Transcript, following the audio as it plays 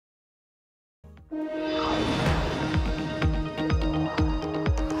I'm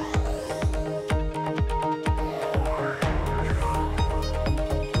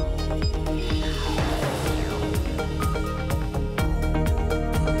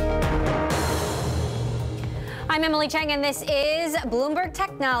Emily Chang, and this is Bloomberg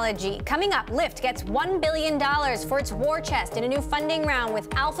Technology. Coming up, Lyft gets $1 billion for its war chest in a new funding round,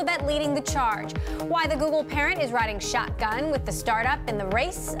 with Alphabet leading the charge. Why the Google parent is riding shotgun with the startup in the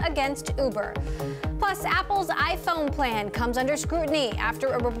race against Uber. Plus, Apple's iPhone plan comes under scrutiny after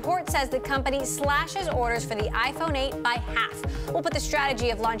a report says the company slashes orders for the iPhone 8 by half. We'll put the strategy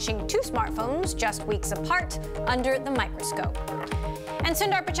of launching two smartphones just weeks apart under the microscope. And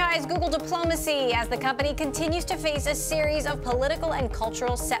Sundar Pichai's Google diplomacy as the company continues to face a series of political and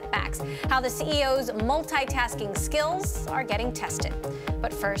cultural setbacks. How the CEO's multitasking skills are getting tested.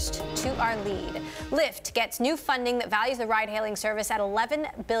 But first, to our lead. Lyft gets new funding that values the ride-hailing service at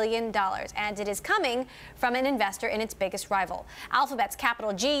 $11 billion, and it is coming from an investor in its biggest rival. Alphabet's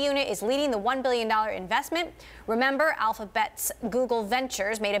Capital G unit is leading the $1 billion investment. Remember, Alphabet's Google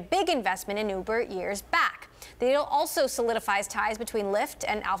Ventures made a big investment in Uber years back. The deal also solidifies ties between Lyft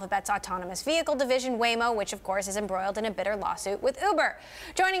and Alphabet's autonomous vehicle division, Waymo, which, of course, is embroiled in a bitter lawsuit with Uber.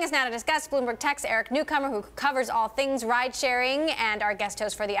 Joining us now to discuss Bloomberg Tech's Eric Newcomer, who covers all things ride-sharing, and our guest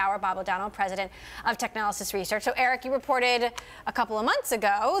host for the hour, Bob O'Donnell, president of Technalysis Research. So, Eric, you reported a couple of months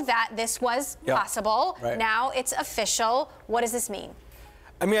ago that this was possible. Right. Now it's official. What does this mean?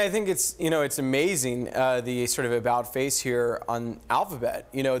 I mean, I think it's, it's amazing, the sort of about face here on Alphabet.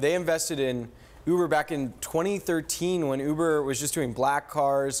 They invested in Uber back in 2013 when Uber was just doing black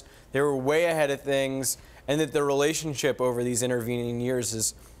cars. They were way ahead of things, and that the relationship over these intervening years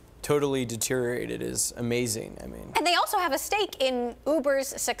has totally deteriorated is amazing. I mean, and they also have a stake in Uber's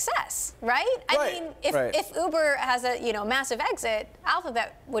success, right? I mean, if Uber has a massive exit,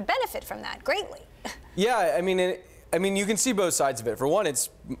 Alphabet would benefit from that greatly. Yeah, I mean, you can see both sides of it. For one,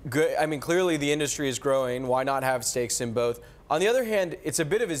 it's good. I mean, clearly the industry is growing. Why not have stakes in both? On the other hand, it's a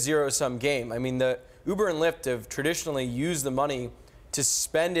bit of a zero-sum game. I mean, the Uber and Lyft have traditionally used the money to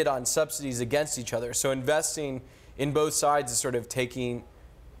spend it on subsidies against each other. So investing in both sides is sort of taking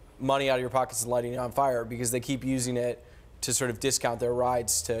money out of your pockets and lighting it on fire, because they keep using it to sort of discount their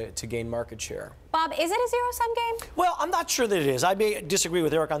rides to gain market share. Bob, is it a zero-sum game? Well, I'm not sure that it is. I may disagree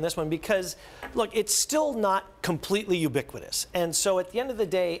with Eric on this one because, look, it's still not completely ubiquitous. And so at the end of the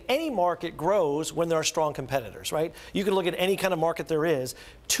day, any market grows when there are strong competitors, right? You can look at any kind of market there is.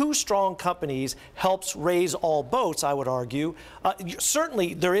 Two strong companies helps raise all boats, I would argue.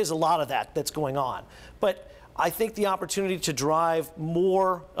 Certainly, there is a lot of that's going on. But I think the opportunity to drive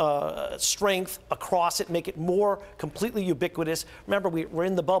more strength across it, make it more completely ubiquitous. Remember, we're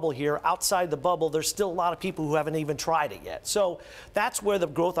in the bubble here. Outside the bubble, there's still a lot of people who haven't even tried it yet. So that's where the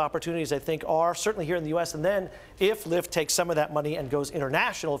growth opportunities, I think, are, certainly here in the U.S. And then if Lyft takes some of that money and goes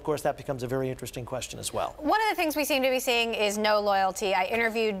international, of course, that becomes a very interesting question as well. One of the things we seem to be seeing is no loyalty. I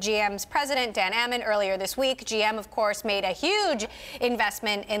interviewed GM's president, Dan Ammann, earlier this week. GM, of course, made a huge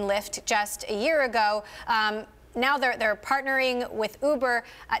investment in Lyft just a year ago. Now they're partnering with Uber.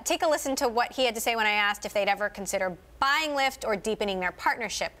 Take a listen to what he had to say when I asked if they'd ever consider buying Lyft or deepening their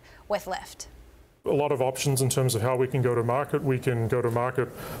partnership with Lyft. A lot of options in terms of how we can go to market. We can go to market,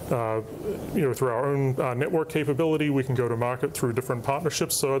 through our own network capability. We can go to market through different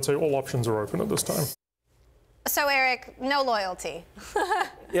partnerships. So I'd say all options are open at this time. So, Eric, no loyalty.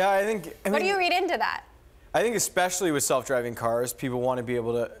 Yeah, I mean, what do you read into that? I think especially with self-driving cars, people want to be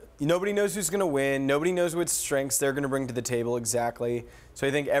able to. Nobody knows who's going to win. Nobody knows what strengths they're going to bring to the table exactly. So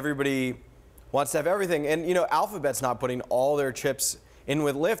I think everybody wants to have everything. And, Alphabet's not putting all their chips in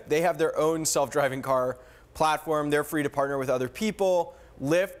with Lyft. They have their own self-driving car platform. They're free to partner with other people.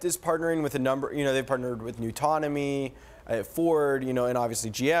 Lyft is partnering with a number, they've partnered with Nutonomy, Ford, and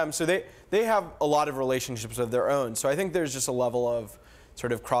obviously GM. So they have a lot of relationships of their own. So I think there's just a level of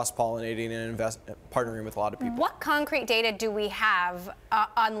sort of cross-pollinating and partnering with a lot of people. What concrete data do we have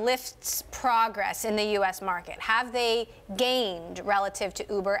on Lyft's progress in the U.S. market? Have they gained relative to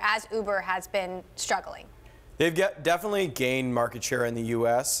Uber as Uber has been struggling? They've definitely gained market share in the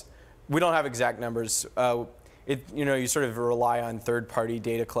U.S. We don't have exact numbers. You sort of rely on third-party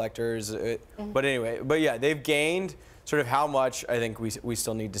data collectors. But anyway, yeah, they've gained. Sort of how much, I think we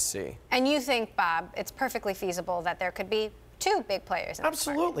still need to see. And you think, Bob, it's perfectly feasible that there could be two big players in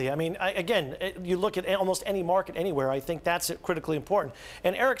Absolutely. I mean, again, you look at almost any market anywhere, I think that's critically important.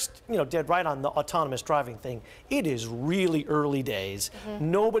 And Eric's, dead right on the autonomous driving thing. It is really early days.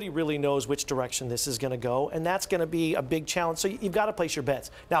 Nobody really knows which direction this is going to go, and that's going to be a big challenge. So you've got to place your bets.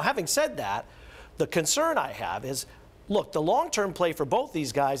 Now, having said that, the concern I have is, look, the long-term play for both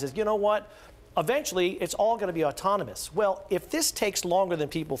these guys is, you know what? eventually it's all going to be autonomous. Well, if this takes longer than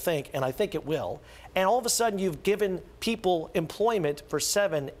people think, and I think it will, and all of a sudden you've given people employment for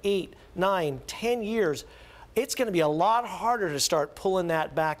 7, 8, 9, 10 years, it's going to be a lot harder to start pulling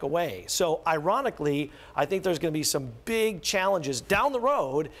that back away. So ironically, I think there's going to be some big challenges down the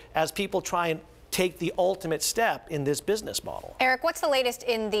road as people try and take the ultimate step in this business model. Eric, what's the latest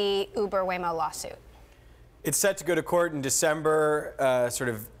in the Uber-Waymo lawsuit? It's set to go to court in December, sort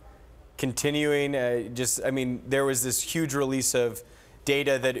of continuing. I mean, there was this huge release of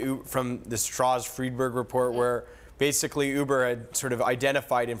data that from the Strauss-Friedberg report where basically Uber had sort of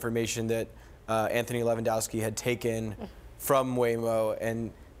identified information that Anthony Lewandowski had taken from Waymo,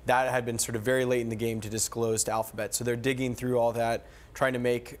 and that had been sort of very late in the game to disclose to Alphabet. So they're digging through all that, trying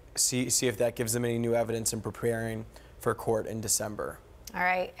to see if that gives them any new evidence and preparing for court in December. All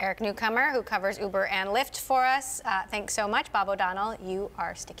right, Eric Newcomer, who covers Uber and Lyft for us. Thanks so much. Bob O'Donnell, you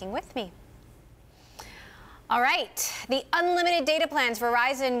are sticking with me. All right, the unlimited data plans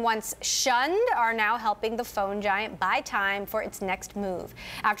Verizon once shunned are now helping the phone giant buy time for its next move.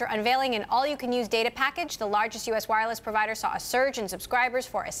 After unveiling an all-you-can-use data package, the largest U.S. wireless provider saw a surge in subscribers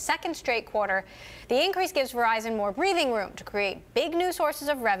for a second straight quarter. The increase gives Verizon more breathing room to create big new sources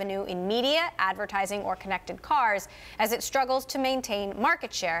of revenue in media, advertising, or connected cars as it struggles to maintain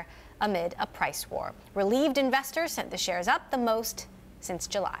market share amid a price war. Relieved investors sent the shares up the most since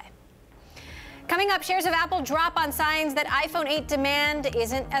July. Coming up, shares of Apple drop on signs that iPhone 8 demand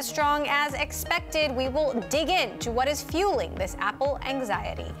isn't as strong as expected. We will dig into what is fueling this Apple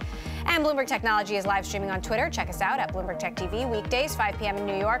anxiety. And Bloomberg Technology is live streaming on Twitter. Check us out at Bloomberg Tech TV, weekdays, 5 p.m. in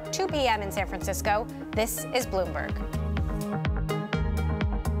New York, 2 p.m. in San Francisco. This is Bloomberg.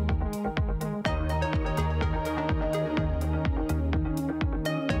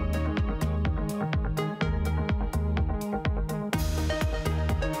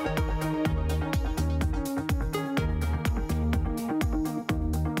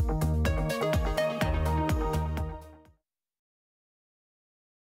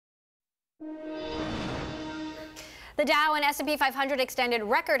 The Dow and S&P 500 extended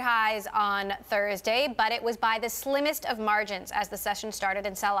record highs on Thursday, but it was by the slimmest of margins as the session started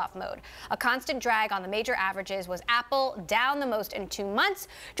in sell-off mode. A constant drag on the major averages was Apple, down the most in 2 months.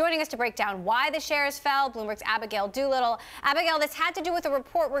 Joining us to break down why the shares fell, Bloomberg's Abigail Doolittle. Abigail, this had to do with a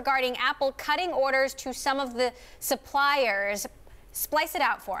report regarding Apple cutting orders to some of the suppliers. Splice it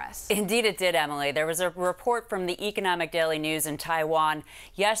out for us. Indeed it did, Emily. There was a report from the Economic Daily News in Taiwan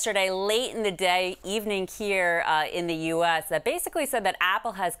yesterday, late in the day, evening here in the U.S., that basically said that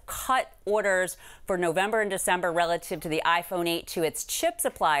Apple has cut orders for November and December relative to the iPhone 8 to its chip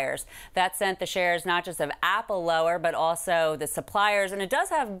suppliers. That sent the shares not just of Apple lower, but also the suppliers. And it does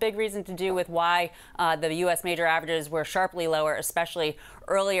have a big reason to do with why the U.S. major averages were sharply lower, especially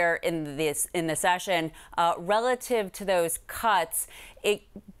earlier in the session. Relative to those cuts, it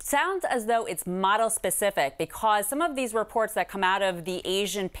sounds as though it's model specific because some of these reports that come out of the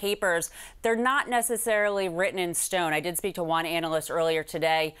Asian papers, they're not necessarily written in stone. I did speak to one analyst earlier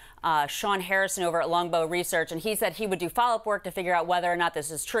today, Sean Harrison over at Longbow Research, and he said he would do follow-up work to figure out whether or not this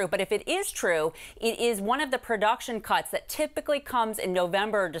is true. But if it is true, it is one of the production cuts that typically comes in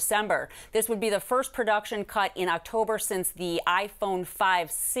November or December. This would be the first production cut in October since the iPhone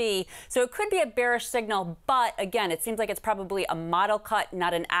 5C. So it could be a bearish signal, but again, it seems like it's probably a model cut,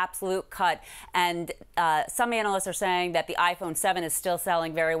 not an absolute cut. And some analysts are saying that the iPhone 7 is still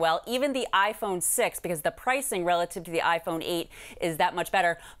selling very well. Even the iPhone 6, because the pricing relative to the iPhone 8 is that much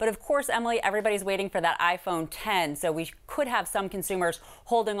better. But of course, Emily, everybody's waiting for that iPhone 10. So we could have some consumers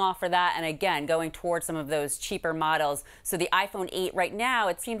holding off for that and again, going towards some of those cheaper models. So the iPhone 8 right now,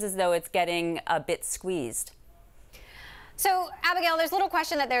 it seems as though it's getting a bit squeezed. So, Abigail, there's little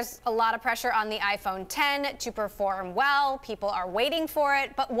question that there's a lot of pressure on the iPhone 10 to perform well. People are waiting for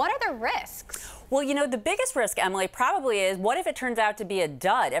it. But what are the risks? Well, you know, the biggest risk, Emily, probably is what if it turns out to be a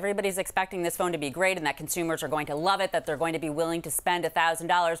dud? Everybody's expecting this phone to be great and that consumers are going to love it, that they're going to be willing to spend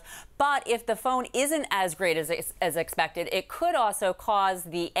 $1,000. But if the phone isn't as great as expected, it could also cause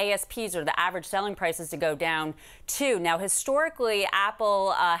the ASPs or the average selling prices to go down too. Now, historically,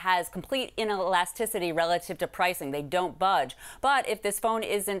 Apple has complete inelasticity relative to pricing. They don't budge. But if this phone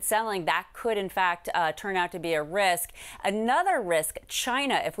isn't selling, that could, in fact, turn out to be a risk. Another risk,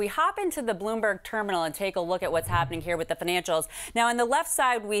 China. If we hop into the Bloomberg Bloomberg terminal and take a look at what's happening here with the financials. Now, on the left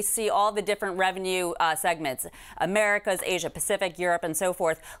side, we see all the different revenue segments: Americas, Asia Pacific, Europe, and so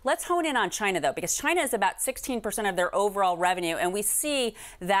forth. Let's hone in on China, though, because China is about 16% of their overall revenue. And we see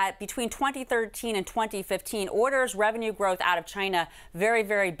that between 2013 and 2015, orders revenue growth out of China very,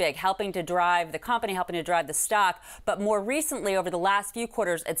 very big, helping to drive the company, helping to drive the stock. But more recently, over the last few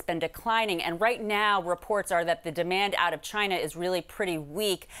quarters, it's been declining. And right now, reports are that the demand out of China is really pretty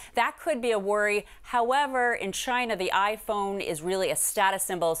weak. That could be a worry. However, in China, the iPhone is really a status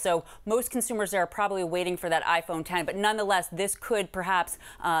symbol. So most consumers there are probably waiting for that iPhone 10. But nonetheless, this could perhaps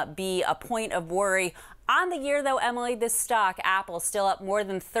be a point of worry. On the year, though, Emily, this stock, Apple, still up more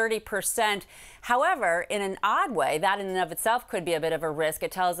than 30%. However, in an odd way, that in and of itself could be a bit of a risk.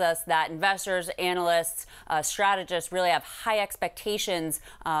 It tells us that investors, analysts, strategists really have high expectations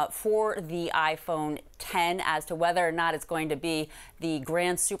for the iPhone 10 as to whether or not it's going to be the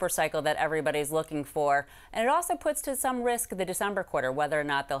grand super cycle that everybody's looking for. And it also puts to some risk the December quarter, whether or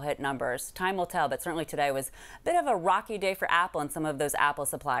not they'll hit numbers. Time will tell, but certainly today was a bit of a rocky day for Apple and some of those Apple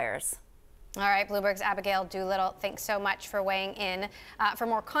suppliers. All right, Bloomberg's Abigail Doolittle, thanks so much for weighing in. For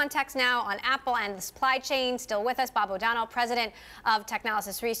more context now on Apple and the supply chain, still with us, Bob O'Donnell, president of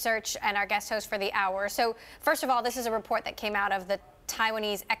Technalysis Research and our guest host for the hour. So first of all, this is a report that came out of the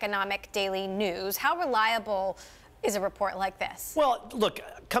Taiwanese Economic Daily News. How reliable is a report like this? Well, look,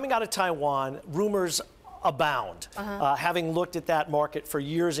 coming out of Taiwan, rumors abound. Having looked at that market for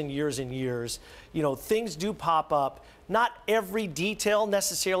years and years and years, you know, things do pop up. Not every detail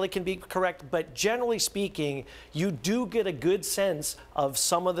necessarily can be correct, but generally speaking, you do get a good sense of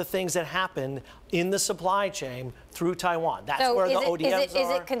some of the things that happen in the supply chain through Taiwan. That's where the ODMs are. Is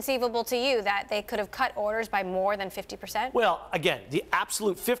it conceivable to you that they could have cut orders by more than 50%? Well, again, the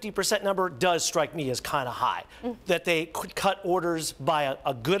absolute 50% number does strike me as kind of high. That they could cut orders by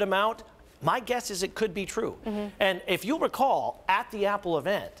a good amount, my guess is it could be true. And if you'll recall, at the Apple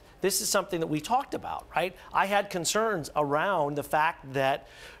event, this is something that we talked about, right? I had concerns around the fact that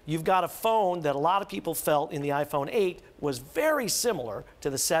you've got a phone that a lot of people felt in the iPhone 8 was very similar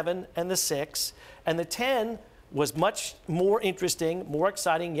to the 7 and the 6, and the 10 was much more interesting, more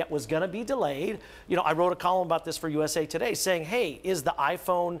exciting, yet was going to be delayed. You know, I wrote a column about this for USA Today saying, hey, is the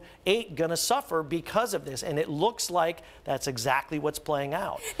iPhone 8 going to suffer because of this? And it looks like that's exactly what's playing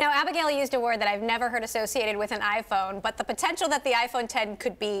out. Now, Abigail used a word that I've never heard associated with an iPhone, but the potential that the iPhone 10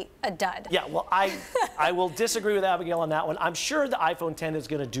 could be a dud. Yeah, well, I will disagree with Abigail on that one. I'm sure the iPhone 10 is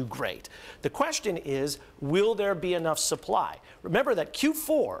going to do great. The question is, will there be enough supply? Remember that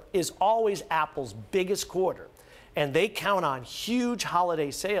Q4 is always Apple's biggest quarter, and they count on huge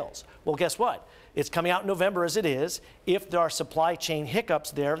holiday sales. Well, guess what? It's coming out in November as it is. If there are supply chain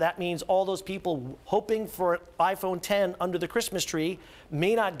hiccups there, that means all those people hoping for an iPhone 10 under the Christmas tree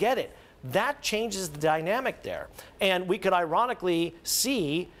may not get it. That changes the dynamic there. And we could ironically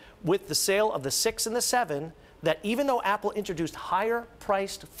see with the sale of the 6 and the 7 that even though Apple introduced higher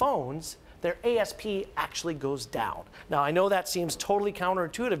priced phones, their ASP actually goes down. Now, I know that seems totally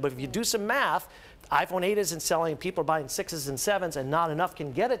counterintuitive, but if you do some math, iPhone 8 isn't selling, people are buying 6s and 7s, and not enough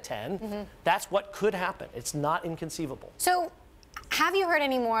can get a 10. That's what could happen. It's not inconceivable. So have you heard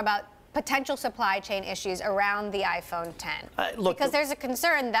any more about potential supply chain issues around the iPhone 10? Look, because there's a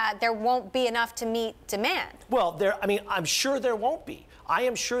concern that there won't be enough to meet demand. Well, I'm sure there won't be. I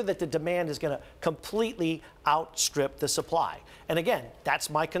am sure that the demand is going to completely outstrip the supply. And again, that's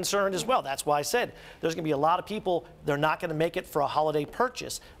my concern as well. That's why I said there's going to be a lot of people, they're not going to make it for a holiday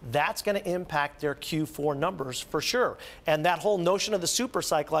purchase. That's going to impact their Q4 numbers for sure. And that whole notion of the super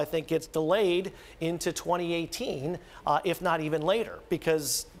cycle, I think, gets delayed into 2018, if not even later,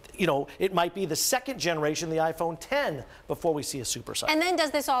 because you know, it might be the second generation, the iPhone 10, before we see a super cycle. And then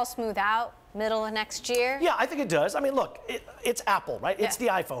does this all smooth out middle of next year? Yeah, I think it does. I mean, look, it's Apple, right? Yeah. It's the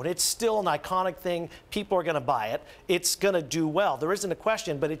iPhone. It's still an iconic thing. People are going to buy it. It's going to do well. There isn't a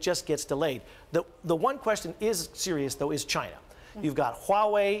question, but it just gets delayed. The one question is serious, though, is China. You've got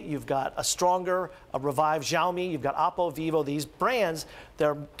Huawei, you've got a revived Xiaomi, you've got Oppo, Vivo, these brands,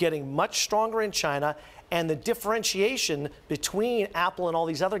 they're getting much stronger in China, and the differentiation between Apple and all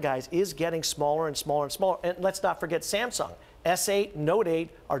these other guys is getting smaller and smaller and smaller. And let's not forget Samsung. S8, Note 8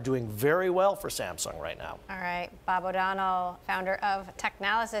 are doing very well for Samsung right now. All right, Bob O'Donnell, founder of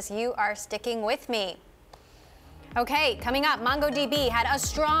Technalysis, you are sticking with me. Okay, coming up, MongoDB had a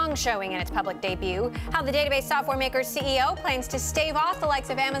strong showing in its public debut. How the database software maker's CEO plans to stave off the likes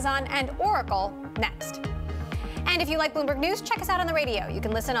of Amazon and Oracle next. And if you like Bloomberg News, check us out on the radio. You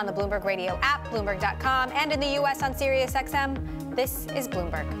can listen on the Bloomberg Radio app, Bloomberg.com, and in the U.S. on SiriusXM. This is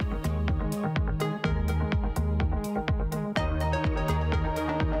Bloomberg.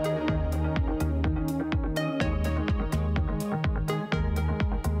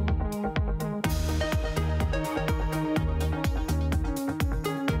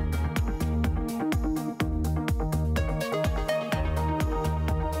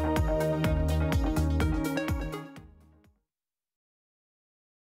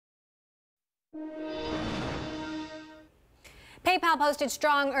 PayPal posted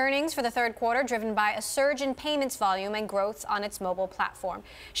strong earnings for the third quarter, driven by a surge in payments volume and growth on its mobile platform.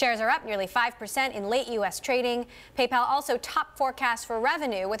 Shares are up nearly 5% in late U.S. trading. PayPal also topped forecasts for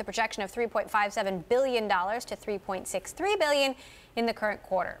revenue with a projection of $3.57 billion to $3.63 billion in the current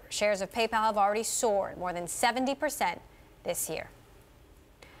quarter. Shares of PayPal have already soared more than 70% this year.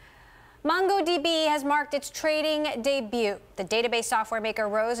 MongoDB has marked its trading debut. The database software maker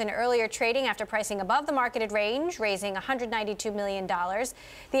rose in earlier trading after pricing above the marketed range, raising $192 million.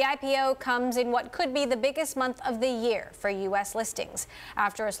 The IPO comes in what could be the biggest month of the year for U.S. listings.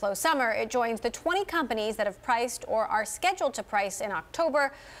 After a slow summer, it joins the 20 companies that have priced or are scheduled to price in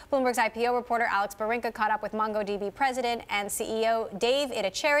October. Bloomberg's IPO reporter Alex Barinka caught up with MongoDB president and CEO Dave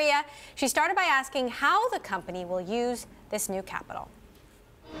Ittycheria. She started by asking how the company will use this new capital.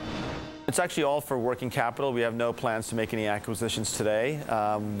 It's actually all for working capital. We have no plans to make any acquisitions today.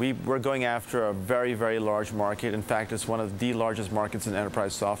 We're going after a very, very large market. In fact, it's one of the largest markets in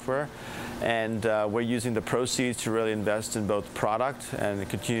enterprise software. And we're using the proceeds to really invest in both product and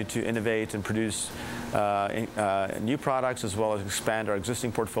continue to innovate and produce new products, as well as expand our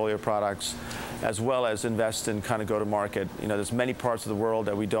existing portfolio of products, as well as invest in kind of go-to-market. You know, there's many parts of the world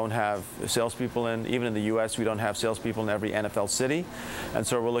that we don't have salespeople in. Even in the U.S., we don't have salespeople in every NFL city. And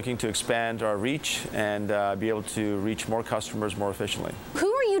so we're looking to expand our reach and be able to reach more customers more efficiently.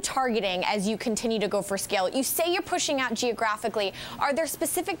 Who are you targeting as you continue to go for scale? You say you're pushing out geographically. Are there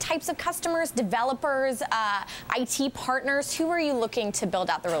specific types of customers, developers, IT partners? Who are you looking to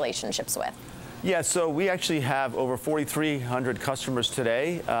build out the relationships with? Yeah, so we actually have over 4,300 customers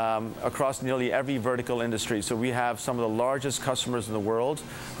today across nearly every vertical industry. So we have some of the largest customers in the world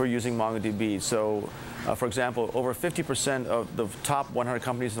who are using MongoDB. So, for example, over 50% of the top 100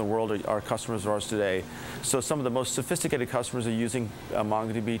 companies in the world are customers of ours today. So some of the most sophisticated customers are using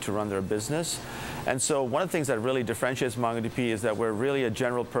MongoDB to run their business. And so one of the things that really differentiates MongoDB is that we're really a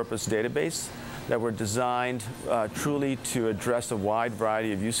general purpose database that were designed truly to address a wide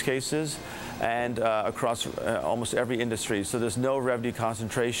variety of use cases and across almost every industry. So there's no revenue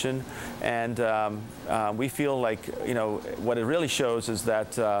concentration, and we feel like, you know, what it really shows is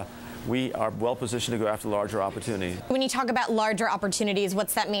that we are well positioned to go after larger opportunities. When you talk about larger opportunities,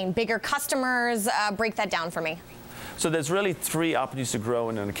 what's that mean? Bigger customers? Break that down for me. So there's really three opportunities to grow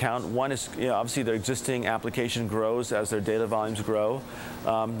in an account. One is, you know, obviously their existing application grows as their data volumes grow.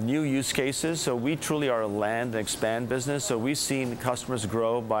 New use cases, so we truly are a land and expand business. So we've seen customers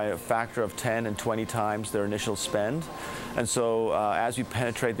grow by a factor of 10 and 20 times their initial spend. And so as we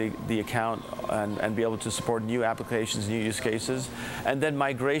penetrate the account and be able to support new applications, new use cases, and then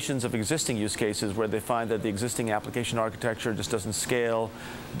migrations of existing use cases where they find that the existing application architecture just doesn't scale,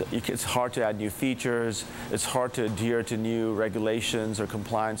 it's hard to add new features, it's hard to adhere to new regulations or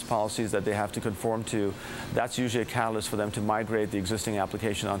compliance policies that they have to conform to. That's usually a catalyst for them to migrate the existing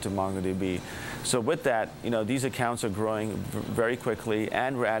application onto MongoDB. So with that, you know, these accounts are growing very quickly,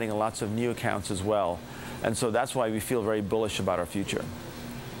 and we're adding lots of new accounts as well. And so that's why we feel very bullish about our future.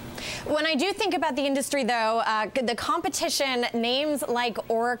 When I do think about the industry, though, the competition, names like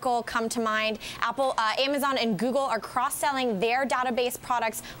Oracle come to mind. Amazon and Google are cross-selling their database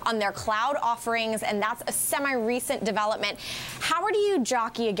products on their cloud offerings, and that's a semi-recent development. How do you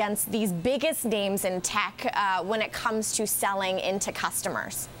jockey against these biggest names in tech when it comes to selling into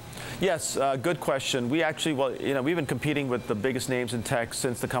customers? Yes, good question. We actually, well, you know, we've been competing with the biggest names in tech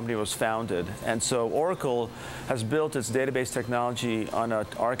since the company was founded. And so Oracle has built its database technology on an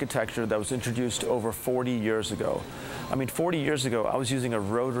architecture that was introduced over 40 years ago. I mean, 40 years ago, I was using a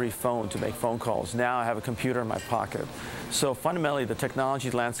rotary phone to make phone calls. Now I have a computer in my pocket. So fundamentally, the technology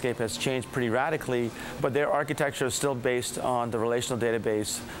landscape has changed pretty radically, but their architecture is still based on the relational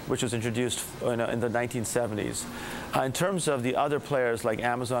database, which was introduced in the 1970s. In terms of the other players like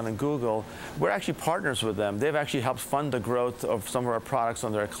Amazon and Google, we're actually partners with them. They've actually helped fund the growth of some of our products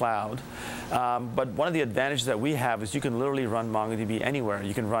on their cloud. But one of the advantages that we have is you can literally run MongoDB anywhere.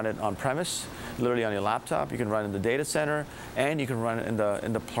 You can run it on premise, literally on your laptop. You can run it in the data center, and you can run it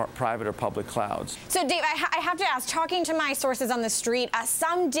in the private or public clouds. So Dave, I have to ask, talking to my sources on the street,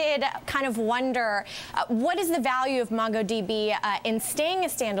 some did kind of wonder, what is the value of MongoDB in staying a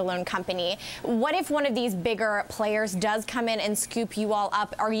standalone company? What if one of these bigger players does come in and scoop you all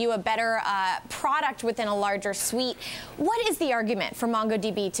up? Are you a better product within a larger suite? What is the argument for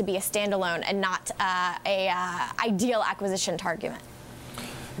MongoDB to be a standalone and not a ideal acquisition target?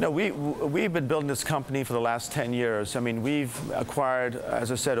 No, we've been building this company for the last 10 years. I mean, we've acquired,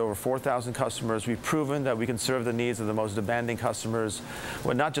 as I said, over 4,000 customers. We've proven that we can serve the needs of the most demanding customers,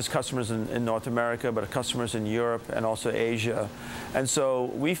 well, not just customers in North America, but customers in Europe and also Asia. And so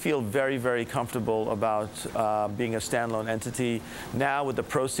we feel very, very comfortable about being a standalone entity. Now, with the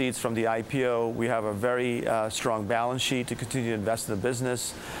proceeds from the IPO, we have a very strong balance sheet to continue to invest in the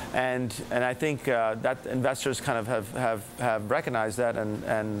business. And I think that investors kind of have recognized that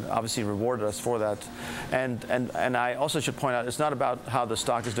and obviously rewarded us for that. And I also should point out, it's not about how the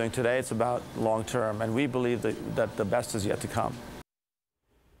stock is doing today, it's about long term. And we believe that the best is yet to come.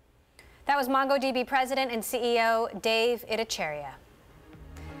 That was MongoDB President and CEO Dave Ittycheria.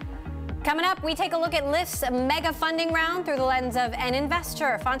 Coming up, we take a look at Lyft's mega funding round through the lens of an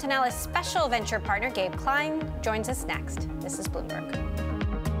investor. Fontinalis special venture partner Gabe Klein joins us next. This is Bloomberg.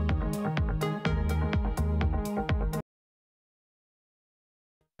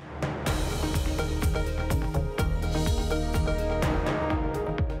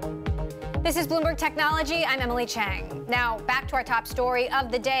 This is Bloomberg Technology. I'm Emily Chang. Now, back to our top story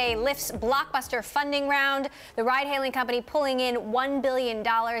of the day, Lyft's blockbuster funding round. The ride-hailing company pulling in $1 billion,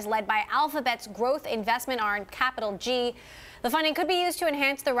 led by Alphabet's growth investment arm, Capital G. The funding could be used to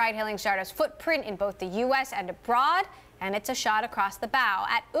enhance the ride-hailing startup's footprint in both the U.S. and abroad. And it's a shot across the bow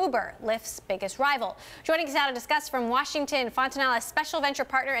at Uber, Lyft's biggest rival. Joining us now to discuss from Washington, Fontinalis special venture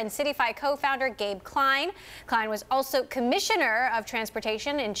partner and CityFi co-founder Gabe Klein. Klein was also commissioner of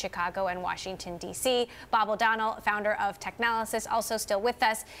transportation in Chicago and Washington, D.C. Bob O'Donnell, founder of Technalysis, also still with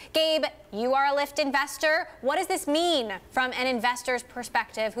us. Gabe, you are a Lyft investor. What does this mean from an investor's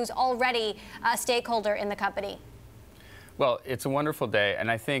perspective who's already a stakeholder in the company? Well, it's a wonderful day, and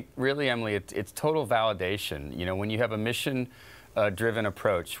I think really, Emily, it's total validation. You know, when you have a mission-driven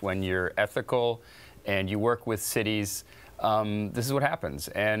approach, when you're ethical and you work with cities, this is what happens.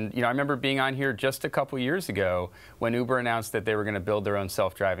 And, you know, I remember being on here just a couple years ago when Uber announced that they were going to build their own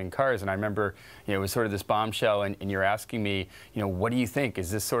self-driving cars. And I remember, you know, it was sort of this bombshell, and you're asking me, you know, what do you think? Is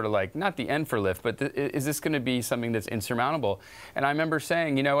this sort of like, not the end for Lyft, but is this going to be something that's insurmountable? And I remember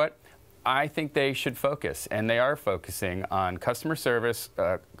saying, you know what? I think they should focus, and they are focusing on customer service,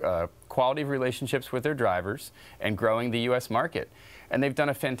 quality of relationships with their drivers, and growing the U.S. market. And they've done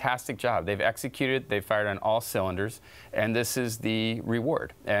a fantastic job. They've executed, they've fired on all cylinders, and this is the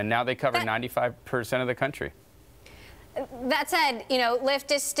reward. And now they cover 95% of the country. That said, you know,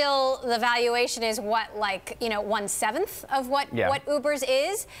 Lyft is still, the valuation is what, like, you know, 1/7 of what Uber's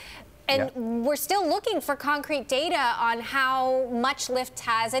is. And we're still looking for concrete data on how much Lyft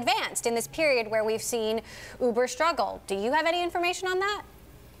has advanced in this period where we've seen Uber struggle. Do you have any information on that?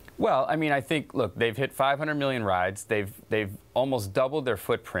 Well, I mean, I think, look, they've hit 500 million rides. They've almost doubled their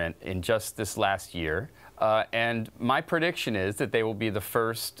footprint in just this last year. And my prediction is that they will be the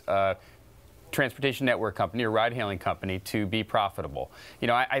first transportation network company or ride-hailing company to be profitable. You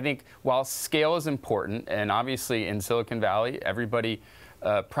know, I think while scale is important, and obviously in Silicon Valley, everybody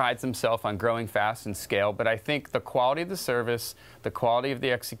prides himself on growing fast and scale, but I think the quality of the service, the quality of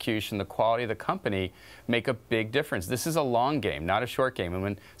the execution, the quality of the company make a big difference. This is a long game, not a short game. And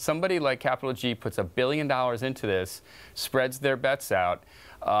when somebody like Capital G puts $1 billion into this, spreads their bets out,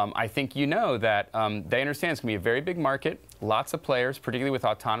 I think you know that they understand it's going to be a very big market, lots of players, particularly with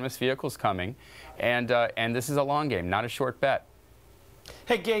autonomous vehicles coming, and this is a long game, not a short bet.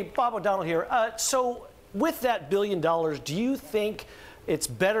 Hey, Gabe, Bob O'Donnell here. So with that $1 billion, do you think it's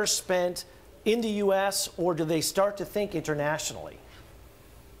better spent in the U.S., or do they start to think internationally?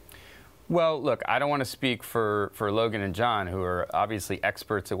 Well, look, I don't want to speak for Logan and John, who are obviously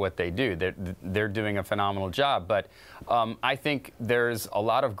experts at what they do. They're doing a phenomenal job. But I think there's a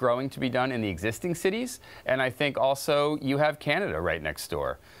lot of growing to be done in the existing cities. And I think also you have Canada right next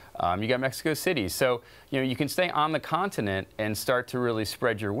door. You got Mexico City. So, you know, you can stay on the continent and start to really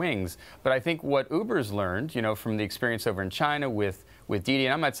spread your wings. But I think what Uber's learned, you know, from the experience over in China with Didi,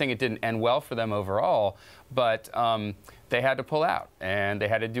 and I'm not saying it didn't end well for them overall, but they had to pull out and they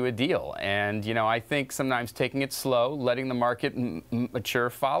had to do a deal. And, you know, I think sometimes taking it slow, letting the market mature,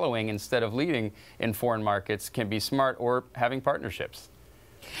 following instead of leading in foreign markets can be smart, or having partnerships.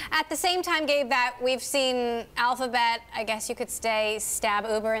 At the same time, Gabe, that we've seen Alphabet, I guess you could say, stab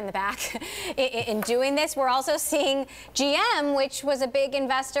Uber in the back in doing this. We're also seeing GM, which was a big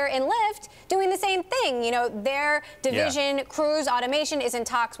investor in Lyft, doing the same thing. You know, their division, Cruise Automation, is in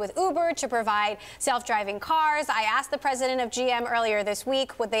talks with Uber to provide self-driving cars. I asked the president of GM earlier this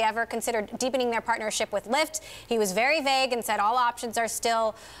week, would they ever consider deepening their partnership with Lyft? He was very vague and said all options are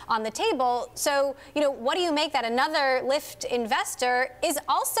still on the table. So, you know, what do you make that another Lyft investor is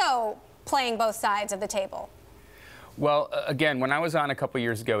also playing both sides of the table? Well, again, when I was on a couple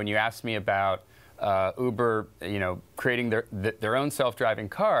years ago and you asked me about Uber, creating their own self-driving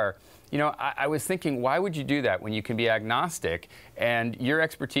car, I was thinking, why would you do that when you can be agnostic and your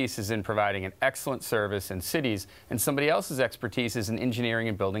expertise is in providing an excellent service in cities and somebody else's expertise is in engineering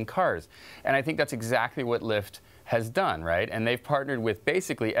and building cars? And I think that's exactly what Lyft has done, right? And they've partnered with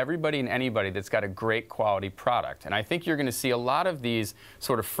basically everybody and anybody that's got a great quality product. And I think you're going to see a lot of these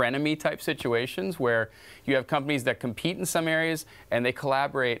sort of frenemy type situations where you have companies that compete in some areas and they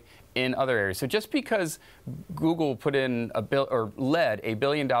collaborate in other areas. So just because Google put in led a $1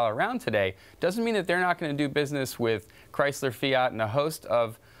 billion round today doesn't mean that they're not going to do business with Chrysler, Fiat, and a host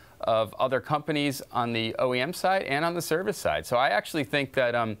of other companies on the OEM side and on the service side. So I actually think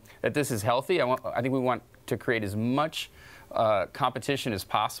that that this is healthy. I think we want to create as much competition as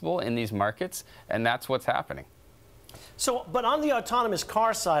possible in these markets, and that's what's happening. So, but on the autonomous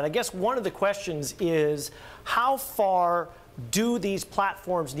car side, I guess one of the questions is how far do these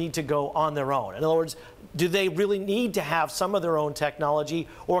platforms need to go on their own? In other words, do they really need to have some of their own technology,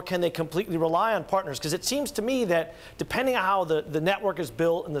 or can they completely rely on partners? Because it seems to me that depending on how the network is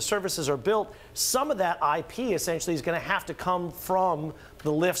built and the services are built, some of that IP essentially is going to have to come from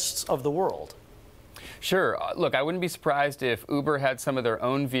the Lyfts of the world. Sure. Look, I wouldn't be surprised if Uber had some of their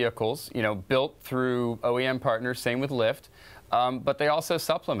own vehicles, built through OEM partners, same with Lyft, but they also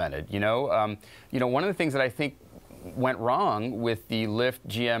supplemented. One of the things that I think went wrong with the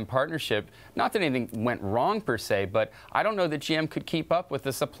Lyft-GM partnership, not that anything went wrong per se, but I don't know that GM could keep up with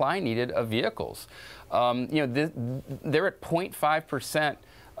the supply needed of vehicles. They're at 0.5%.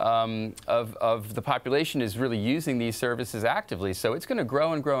 Of the population is really using these services actively. So it's going to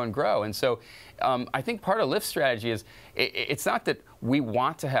grow and grow and grow. And so I think part of Lyft's strategy is it's not that we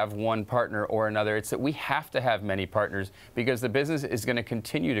want to have one partner or another. It's that we have to have many partners because the business is going to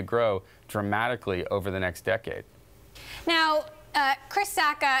continue to grow dramatically over the next decade. Now, Chris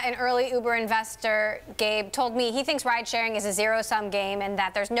Sacca, an early Uber investor, Gabe, told me he thinks ride-sharing is a zero-sum game and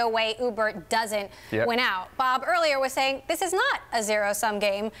that there's no way Uber doesn't win out. Bob earlier was saying this is not a zero-sum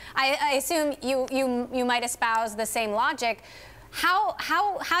game. I assume you might espouse the same logic. How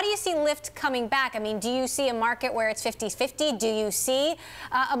do you see Lyft coming back? I mean, do you see a market where it's 50-50? Do you see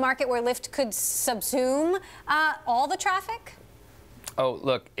a market where Lyft could subsume all the traffic? Oh,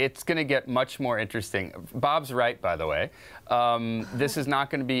 look, it's going to get much more interesting. Bob's right, by the way. This is not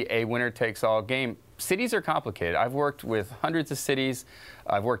going to be a winner-takes-all game. Cities are complicated. I've worked with hundreds of cities.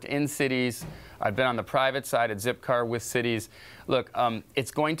 I've worked in cities. I've been on the private side at Zipcar with cities. Look,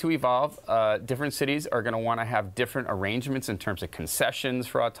 it's going to evolve. Different cities are going to want to have different arrangements in terms of concessions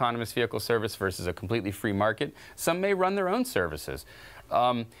for autonomous vehicle service versus a completely free market. Some may run their own services.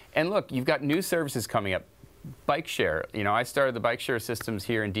 And look, you've got new services coming up. Bike share. I started the bike share systems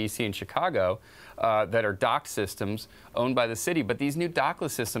here in DC and Chicago that are dock systems owned by the city. But these new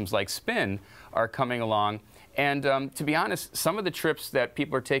dockless systems like Spin are coming along. And to be honest, some of the trips that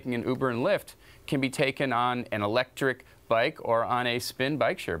people are taking in Uber and Lyft can be taken on an electric bike or on a Spin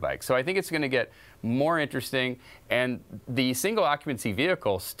bike share bike. So I think it's going to get more interesting. And the single occupancy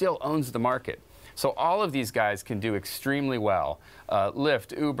vehicle still owns the market. So all of these guys can do extremely well.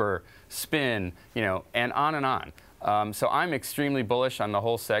 Lyft, Uber, Spin, and on and on. So I'm extremely bullish on the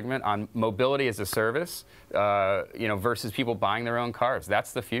whole segment, on mobility as a service, versus people buying their own cars.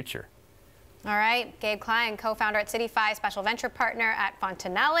 That's the future. All right, Gabe Klein, co-founder at CityFi, special venture partner at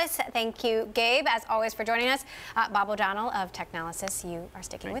Fontinalis. Thank you, Gabe, as always, for joining us. Bob O'Donnell of Technalysis, you are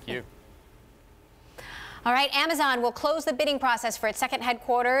sticking with me. Thank you. All right, Amazon will close the bidding process for its second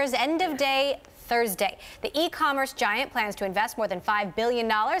headquarters end of day Thursday. The e-commerce giant plans to invest more than $5 billion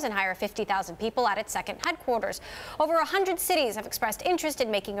and hire 50,000 people at its second headquarters. Over 100 cities have expressed interest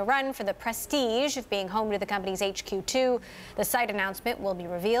in making a run for the prestige of being home to the company's HQ2. The site announcement will be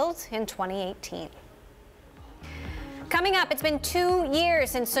revealed in 2018. Coming up, it's been 2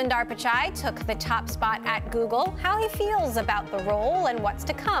 years since Sundar Pichai took the top spot at Google, how he feels about the role and what's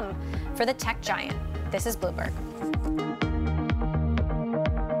to come for the tech giant. This is Bloomberg.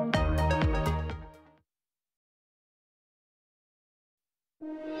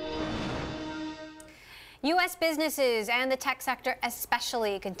 U.S. businesses and the tech sector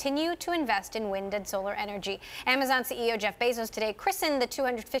especially continue to invest in wind and solar energy. Amazon CEO Jeff Bezos today christened the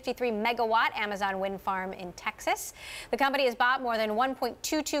 253-megawatt Amazon wind farm in Texas. The company has bought more than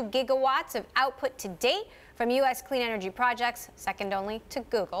 1.22 gigawatts of output to date from U.S. clean energy projects, second only to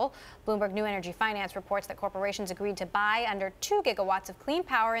Google. Bloomberg New Energy Finance reports that corporations agreed to buy under 2 gigawatts of clean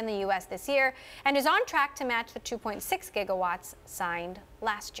power in the U.S. this year and is on track to match the 2.6 gigawatts signed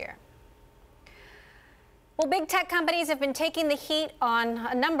last year. Well, big tech companies have been taking the heat on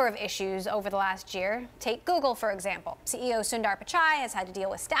a number of issues over the last year. Take Google, for example. CEO Sundar Pichai has had to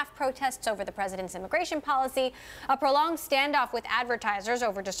deal with staff protests over the president's immigration policy, a prolonged standoff with advertisers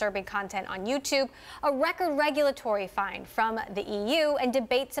over disturbing content on YouTube, a record regulatory fine from the EU, and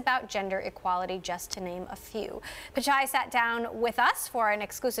debates about gender equality, just to name a few. Pichai sat down with us for an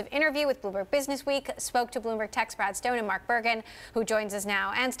exclusive interview with Bloomberg Businessweek, spoke to Bloomberg Tech's Brad Stone and Mark Bergen, who joins us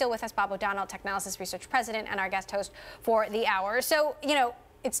now, and still with us, Bob O'Donnell, Technalysis Research President, and our guest host for the hour. So, you know,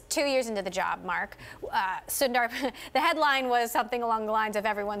 it's 2 years into the job, Mark. Sundar, the headline was something along the lines of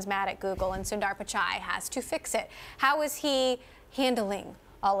everyone's mad at Google and Sundar Pichai has to fix it. How is he handling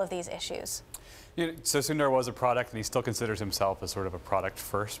all of these issues? So Sundar was a product, and he still considers himself as sort of a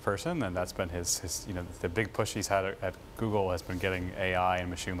product-first person, and that's been his the big push he's had at Google has been getting AI and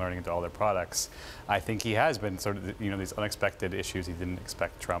machine learning into all their products. I think he has been sort of, these unexpected issues. He didn't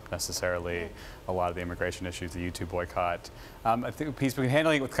expect Trump necessarily, a lot of the immigration issues, the YouTube boycott. I think he's been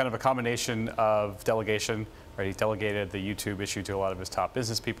handling it with kind of a combination of delegation. Right, he delegated the YouTube issue to a lot of his top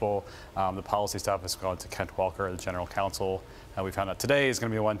business people. The policy stuff has gone to Kent Walker, the general counsel. We found out today is going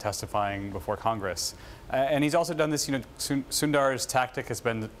to be the one testifying before Congress. And he's also done this, Sundar's tactic has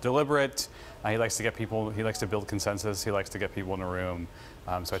been deliberate. He likes to get people, he likes to build consensus, he likes to get people in a room.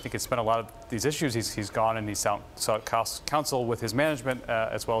 So I think it's been a lot of these issues. He's gone and he's sought counsel with his management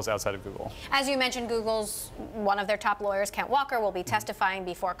as well as outside of Google. As you mentioned, Google's one of their top lawyers, Kent Walker, will be testifying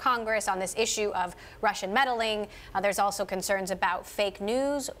before Congress on this issue of Russian meddling. There's also concerns about fake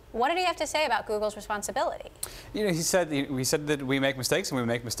news. What did he have to say about Google's responsibility? We said that we make mistakes, and when we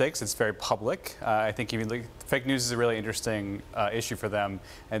make mistakes, it's very public. I think even fake news is a really interesting issue for them.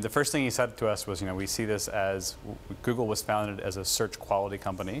 And the first thing he said to us was, we see this as Google was founded as a search quality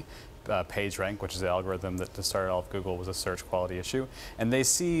company. PageRank, which is the algorithm that started off Google, was a search quality issue. And they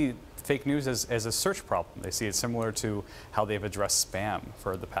see fake news as a search problem. They see it similar to how they've addressed spam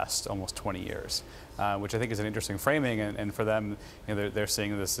for the past almost 20 years, which I think is an interesting framing. And for them, they're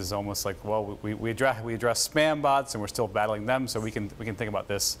seeing this as almost like, well, we address spam bots, and we're still battling them, so we can think about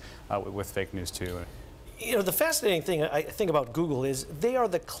this with fake news too. The fascinating thing I think about Google is they are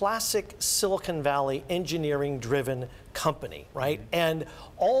the classic Silicon Valley engineering-driven company, right? Mm-hmm. And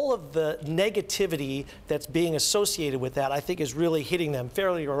all of the negativity that's being associated with that, I think, is really hitting them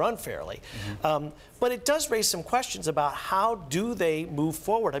fairly or unfairly. Mm-hmm. But it does raise some questions about how do they move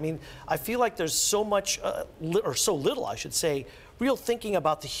forward. I mean, I feel like there's so much, or so little, I should say, real thinking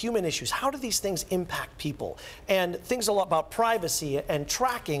about the human issues. How do these things impact people? And things a lot about privacy and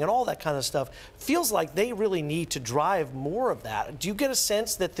tracking and all that kind of stuff. Feels like they really need to drive more of that. Do you get a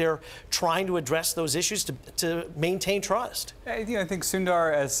sense that they're trying to address those issues to maintain trust? I think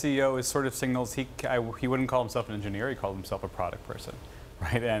Sundar, as CEO, is sort of signals he wouldn't call himself an engineer. He called himself a product person,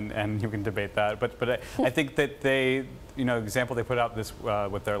 right? And you can debate that. But I think that they, example they put out this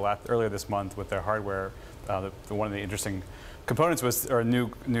with their earlier this month with their hardware. One of the interesting components was, or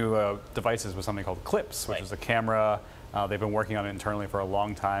new devices was something called Clips, which is a camera. They've been working on it internally for a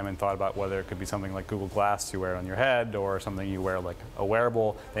long time and thought about whether it could be something like Google Glass you wear on your head or something you wear like a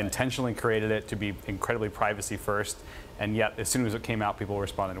wearable. They intentionally created it to be incredibly privacy first, and yet as soon as it came out, people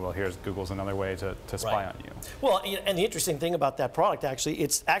responded, well, here's Google's another way to spy on you. Well, and the interesting thing about that product,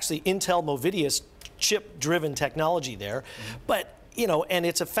 it's actually Intel Movidius chip-driven technology there, but and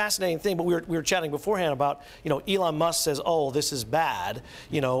it's a fascinating thing, but we were chatting beforehand about, Elon Musk says, oh, this is bad,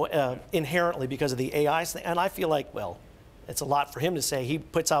 inherently because of the AI thing. And I feel like, well, it's a lot for him to say. He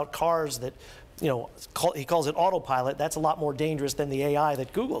puts out cars that, he calls it autopilot. That's a lot more dangerous than the AI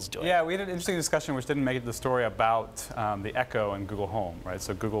that Google's doing. Yeah, we had an interesting discussion which didn't make it to the story about the Echo and Google Home, right?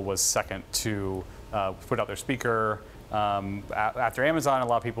 So Google was second to put out their speaker. After Amazon, a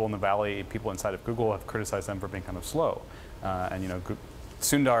lot of people in the Valley, people inside of Google have criticized them for being kind of slow. And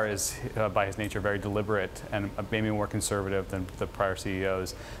Sundar is, by his nature, very deliberate and maybe more conservative than the prior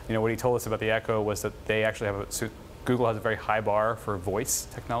CEOs. What he told us about the Echo was that they actually have Google has a very high bar for voice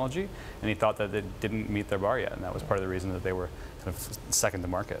technology, and he thought that it didn't meet their bar yet, and that was part of the reason that they were kind of second to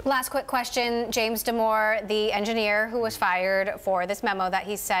market. Last quick question. James Damore, the engineer who was fired for this memo that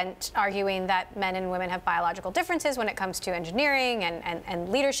he sent arguing that men and women have biological differences when it comes to engineering and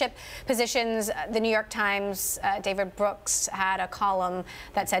leadership positions. The New York Times, David Brooks had a column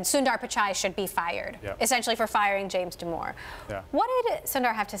that said Sundar Pichai should be fired, essentially for firing James Damore. Yeah. What did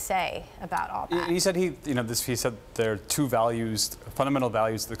Sundar have to say about all that? He said he said there are two values, fundamental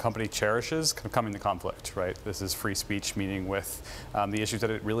values the company cherishes come into conflict, right? This is free speech, meaning with the issues that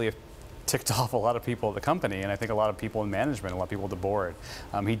it really ticked off a lot of people at the company, and I think a lot of people in management, a lot of people at the board.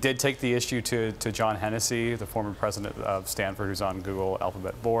 He did take the issue to John Hennessy, the former president of Stanford, who's on Google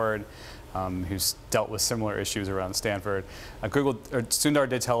Alphabet board, who's dealt with similar issues around Stanford. Sundar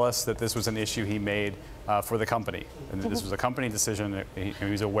did tell us that this was an issue he made for the company, and this was a company decision. He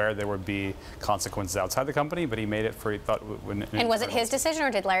was aware there would be consequences outside the company, but he made it for, he thought. And was it his decision,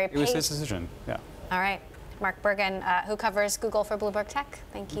 or did Larry Page? It was his decision, yeah. All right. Mark Bergen, who covers Google for Bloomberg Tech.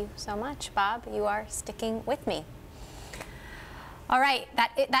 Thank you so much. Bob, you are sticking with me. All right,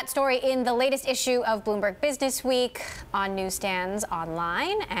 that story in the latest issue of Bloomberg Business Week, on newsstands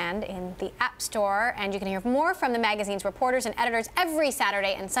online and in the App Store. And you can hear more from the magazine's reporters and editors every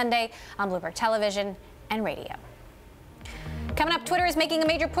Saturday and Sunday on Bloomberg Television and radio. Coming up, Twitter is making a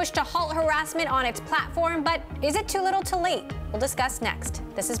major push to halt harassment on its platform, but is it too little too late? We'll discuss next.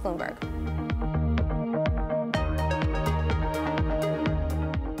 This is Bloomberg.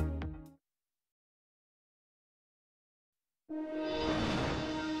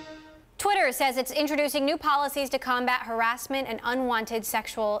 Twitter says it's introducing new policies to combat harassment and unwanted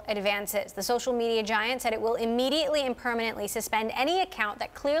sexual advances. The social media giant said it will immediately and permanently suspend any account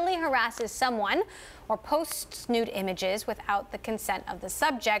that clearly harasses someone or posts nude images without the consent of the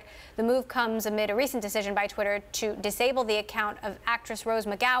subject. The move comes amid a recent decision by Twitter to disable the account of actress Rose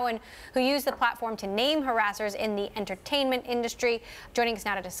McGowan, who used the platform to name harassers in the entertainment industry. Joining us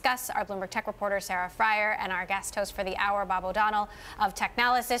now to discuss, our Bloomberg Tech reporter Sarah Fryer and our guest host for the hour, Bob O'Donnell of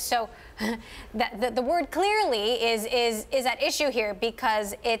Technalysis. So the word clearly is at issue here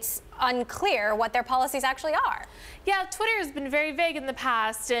because it's unclear what their policies actually are. Yeah, Twitter has been very vague in the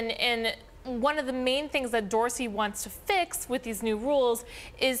past, and one of the main things that Dorsey wants to fix with these new rules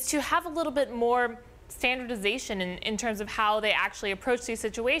is to have a little bit more standardization in terms of how they actually approach these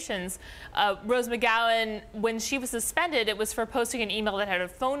situations. Rose McGowan, when she was suspended, it was for posting an email that had a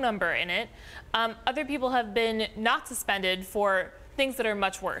phone number in it. Other people have been not suspended for things that are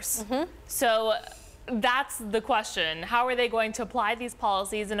much worse. So that's the question. How are they going to apply these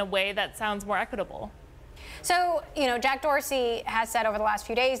policies in a way that sounds more equitable? So, you know, Jack Dorsey has said over the last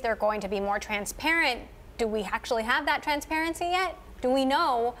few days they're going to be more transparent. Do we actually have that transparency yet? Do we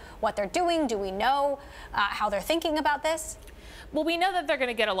know what they're doing? Do we know how they're thinking about this? Well, we know that they're going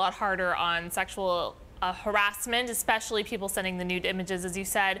to get a lot harder on sexual harassment, especially people sending the nude images, as you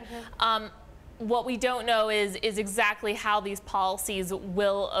said. What we don't know is exactly how these policies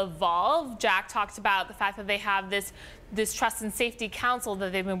will evolve. Jack talked about the fact that they have this Trust and Safety Council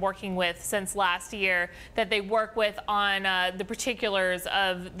that they've been working with since last year, that they work with on the particulars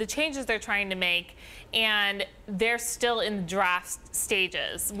of the changes they're trying to make, and they're still in the draft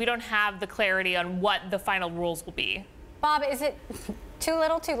stages. We don't have the clarity on what the final rules will be. Bob, is it too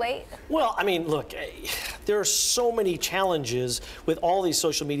little, too late? Well, I mean, look, there are so many challenges with all these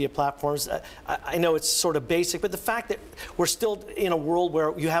social media platforms. I know it's sort of basic, but the fact that we're still in a world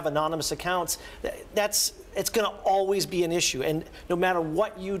where you have anonymous accounts, it's going to always be an issue. And no matter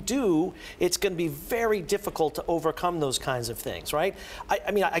what you do, it's going to be very difficult to overcome those kinds of things, right?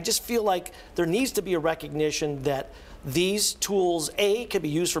 I mean, I just feel like there needs to be a recognition that these tools, A, can be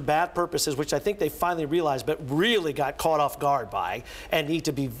used for bad purposes, which I think they finally realized, but really got caught off guard by, and need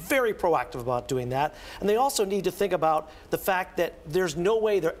to be very proactive about doing that. And they also need to think about the fact that there's no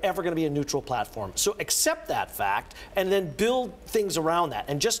way they're ever going to be a neutral platform. So accept that fact and then build things around that.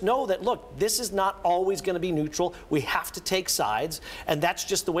 And just know that, look, this is not always going to be neutral. We have to take sides, and that's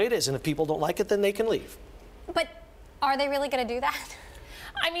just the way it is. And if people don't like it, then they can leave. But are they really going to do that?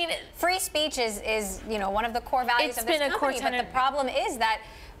 I mean, free speech is you know, one of the core values of this company, but the problem is that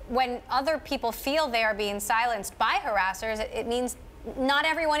when other people feel they are being silenced by harassers, it means not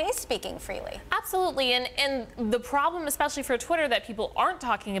everyone is speaking freely. Absolutely, and the problem, especially for Twitter, that people aren't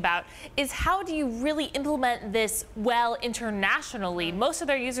talking about is how do you really implement this well internationally? Most of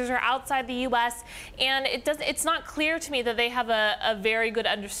their users are outside the U.S., and it's not clear to me that they have a very good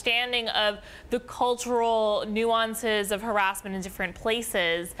understanding of the cultural nuances of harassment in different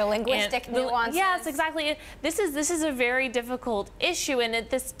places. The linguistic nuances. Yes, exactly. This is a very difficult issue, and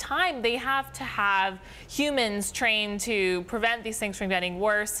at this time they have to have humans trained to prevent these things from getting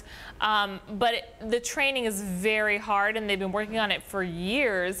worse, but the training is very hard, and they've been working on it for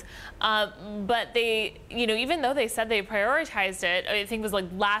years. But they, you know, even though they said they prioritized it, I think it was like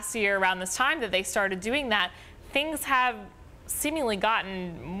last year around this time that they started doing that, things have seemingly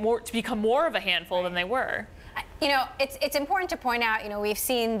gotten to become more of a handful than they were. You know, it's important to point out, you know, we've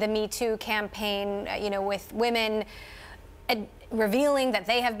seen the Me Too campaign, you know, with women revealing that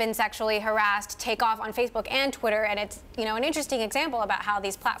they have been sexually harassed take off on Facebook and Twitter, and it's, you know, an interesting example about how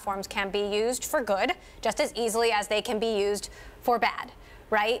these platforms can be used for good just as easily as they can be used for bad.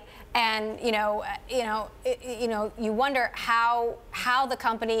 right? And you wonder how the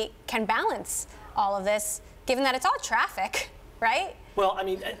company can balance all of this, given that it's all traffic, right? Well, I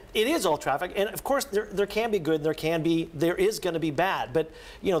mean, it is all traffic, and of course there can be good, there is going to be bad. But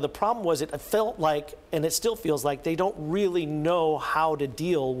the problem was it felt like, and it still feels like, they don't really know how to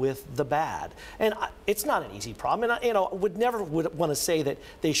deal with the bad, and it's not an easy problem. And I would never want to say that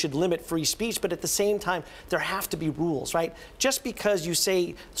they should limit free speech, but at the same time, there have to be rules, right? Just because you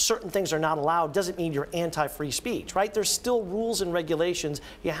say certain things are not allowed doesn't mean you're anti-free speech, right? There's still rules and regulations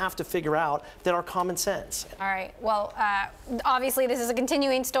you have to figure out that are common sense. All right. Well, obviously this is a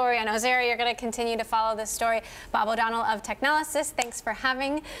continuing story. I know, Zara, you're going to continue to follow this story. Bob O'Donnell of Technalysis, thanks for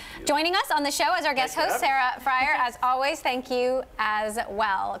joining us on the show as our guest host. Sarah Friar, as always, thank you as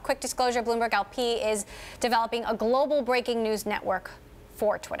well. A quick disclosure, Bloomberg LP is developing a global breaking news network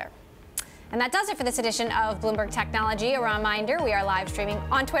for Twitter. And that does it for this edition of Bloomberg Technology. A reminder, we are live streaming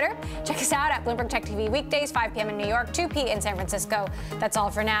on Twitter. Check us out at Bloomberg Tech TV weekdays, 5 p.m. in New York, 2 p.m. in San Francisco. That's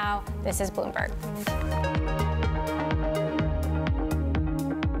all for now. This is Bloomberg.